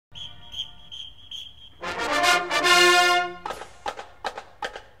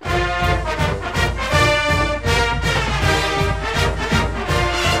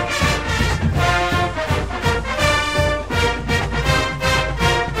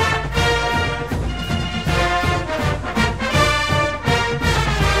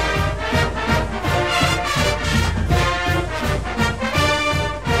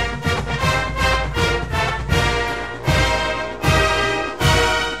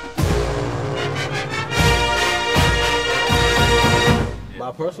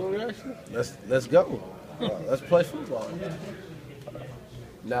My personal reaction? Let's go. Let's play football.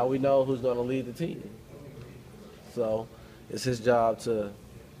 Now we know who's going to lead the team. So it's his job to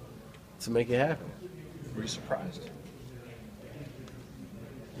make it happen. Were you surprised?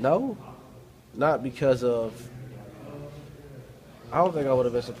 No, not because of. I don't think I would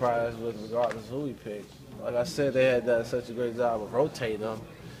have been surprised with regardless of who he picked. Like I said, they had done such a great job of rotating them.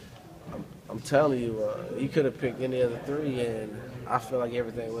 I'm telling you, he could have picked any of the three, and I feel like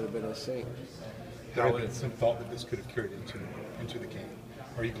everything would have been in sync. There had been some thought that this could have carried into the game.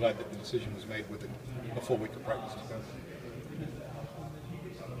 Are you glad that the decision was made with a full week of practice to go?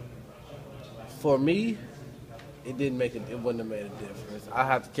 For me, it wouldn't have made a difference. I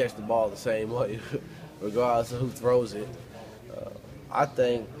have to catch the ball the same way, regardless of who throws it. I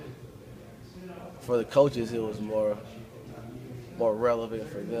think for the coaches, it was more relevant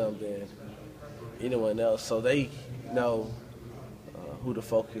for them than anyone else, so they know who to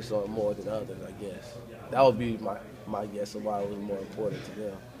focus on more than others, I guess. That would be my guess of why it was more important to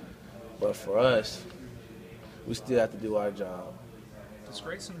them. But for us, we still have to do our job. Does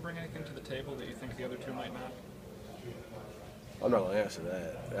Greyson bring anything to the table that you think the other two might not? I'm not going to answer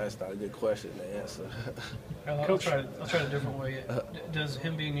that. That's not a good question to answer. I'll try it a different way. Does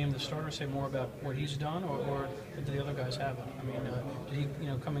him being named the starter say more about what he's done, or did the other guys have it? I mean, did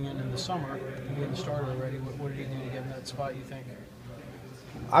he, coming in the summer and being the starter already, what did he do to get in that spot, you think?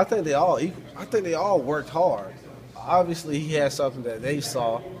 I think they all worked hard. Obviously, he had something that they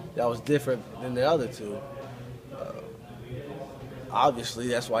saw that was different than the other two. Obviously,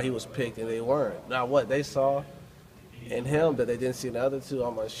 that's why he was picked and they weren't. Now, what they saw in him that they didn't see in the other two,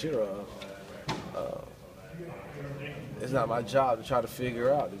 I'm unsure of. It's not my job to try to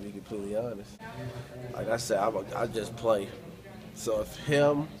figure out, to be completely honest. Like I said, I just play. So if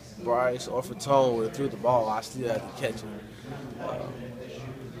him, Bryce, or Fatone would have threw the ball, I still have to catch it.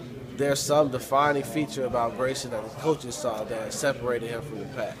 There's some defining feature about Greyson that the coaches saw that separated him from the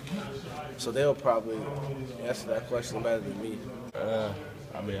pack. So they'll probably answer that question better than me.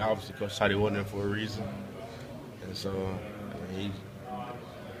 I mean, obviously Coach Toddy wasn't there for a reason. And so, he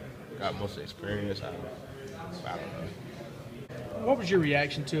got most of the experience. I don't know. What was your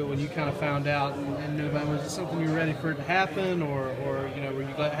reaction to it when you kind of found out and knew about it? Was it something you were ready for it to happen, or were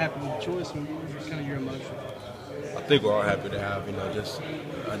you happy with the choice? What was kind of your emotion? I think we're all happy to have, just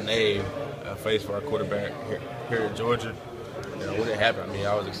a name, a face for our quarterback here in Georgia. When it happened,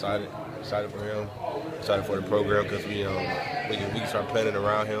 I was excited for him, excited for the program because we can start planning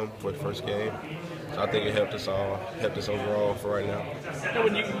around him for the first game. So I think it helped us overall for right now. Now,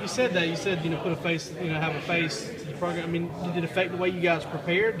 when you said that, you said put a face, have a face to the program. I mean, did it affect the way you guys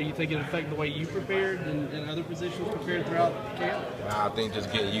prepared? Do you think it affected the way you prepared and other positions prepared throughout camp? I think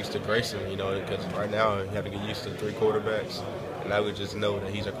just getting used to Greyson, because right now you have to get used to 3 quarterbacks, and now we just know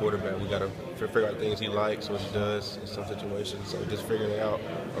that he's a quarterback. We got to figure out things he likes, what he does in some situations. So just figuring it out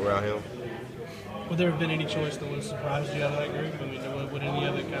around him. Would there have been any choice that would have surprised you out of that group? I mean, would any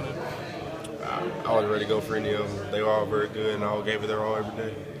other kind of? I was ready to go for any of them. They were all very good, and all gave it their all every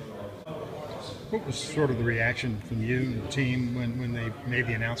day. What was sort of the reaction from you and the team when they made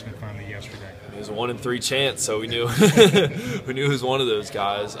the announcement finally yesterday? It was a 1 in 3 chance, so we knew we knew who was one of those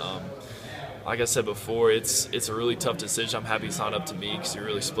guys. Like I said before, it's a really tough decision. I'm happy he signed up to me because you're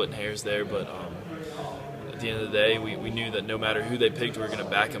really splitting hairs there, but at the end of the day, we knew that no matter who they picked, we were going to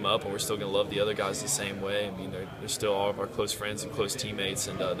back them up, and we're still going to love the other guys the same way. I mean, they're still all of our close friends and close teammates,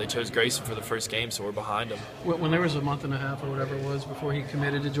 and they chose Greyson for the first game, so we're behind them. When there was a month and a half or whatever it was before he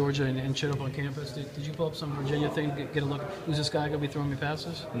committed to Georgia and showed up on campus, did you pull up some Virginia thing to get a look? Who's this guy going to be throwing me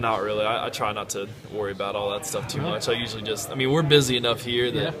passes? Not really. I try not to worry about all that stuff too much. I usually we're busy enough here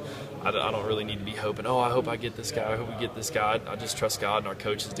that I don't really need to be hoping, I hope I get this guy, I hope we get this guy. I just trust God and our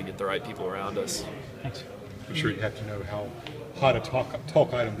coaches to get the right people around us. Thanks. I'm sure you have to know how hot a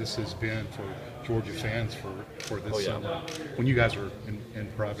talk item this has been for Georgia fans for this summer. When you guys are in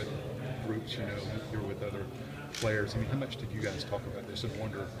private groups, you're with other players. I mean, how much did you guys talk about this and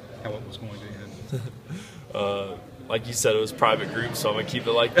wonder how it was going to end? Like you said, it was private group, so I'm going to keep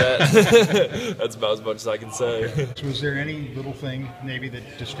it like that. That's about as much as I can say. So was there any little thing maybe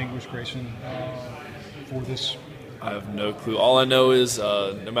that distinguished Greyson for this? I have no clue. All I know is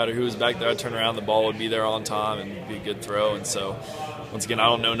no matter who was back there, I'd turn around, the ball would be there on time and be a good throw. And so, once again, I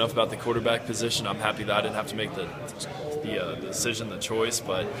don't know enough about the quarterback position. I'm happy that I didn't have to make the decision, the choice,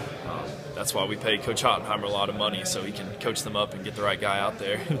 but that's why we pay Coach Ottenheimer a lot of money, so he can coach them up and get the right guy out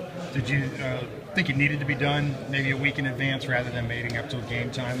there. Did you think it needed to be done maybe a week in advance rather than waiting up till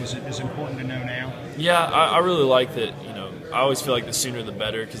game time? Is it important to know now? Yeah, I really like that. I always feel like the sooner the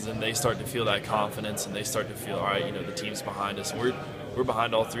better, because then they start to feel that confidence and they start to feel, all right, the team's behind us. we're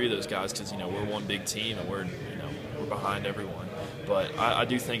behind all three of those guys because we're one big team and we're behind everyone. But I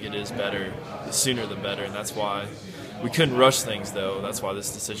do think it is better, the sooner the better, and that's why we couldn't rush things, though. That's why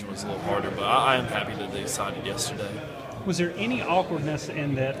this decision was a little harder. But I am happy that they decided yesterday. Was there any awkwardness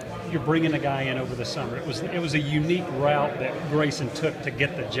in that you're bringing a guy in over the summer? It was a unique route that Greyson took to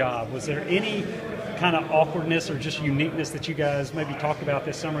get the job. Was there any kind of awkwardness or just uniqueness that you guys maybe talked about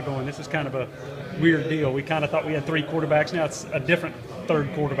this summer going, this is kind of a weird deal? We kind of thought we had three quarterbacks. Now it's a different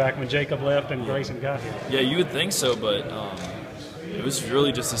third quarterback when Jacob left and Greyson got here. Yeah, you would think so, but it was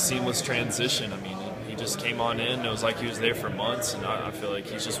really just a seamless transition. I mean, he just came on in. It was like he was there for months, and I feel like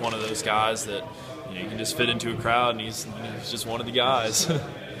he's just one of those guys that you can just fit into a crowd, and he's just one of the guys.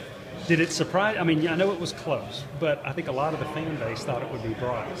 Did it surprise? I mean, I know it was close, but I think a lot of the fan base thought it would be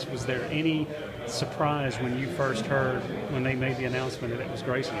Bryce. Was there any surprise when you first heard when they made the announcement that it was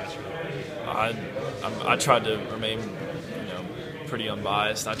Greyson yesterday? I tried to remain, pretty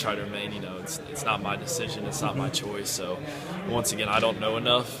unbiased. I try to remain, it's not my decision, it's not my choice. So once again, I don't know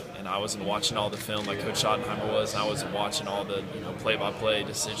enough, and I wasn't watching all the film like Coach Schottenheimer was, and I wasn't watching all the play-by-play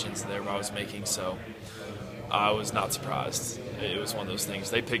decisions that everybody was making. So I was not surprised. It was one of those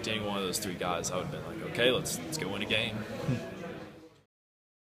things. They picked any one of those three guys, I would have been like, okay, let's go win a game.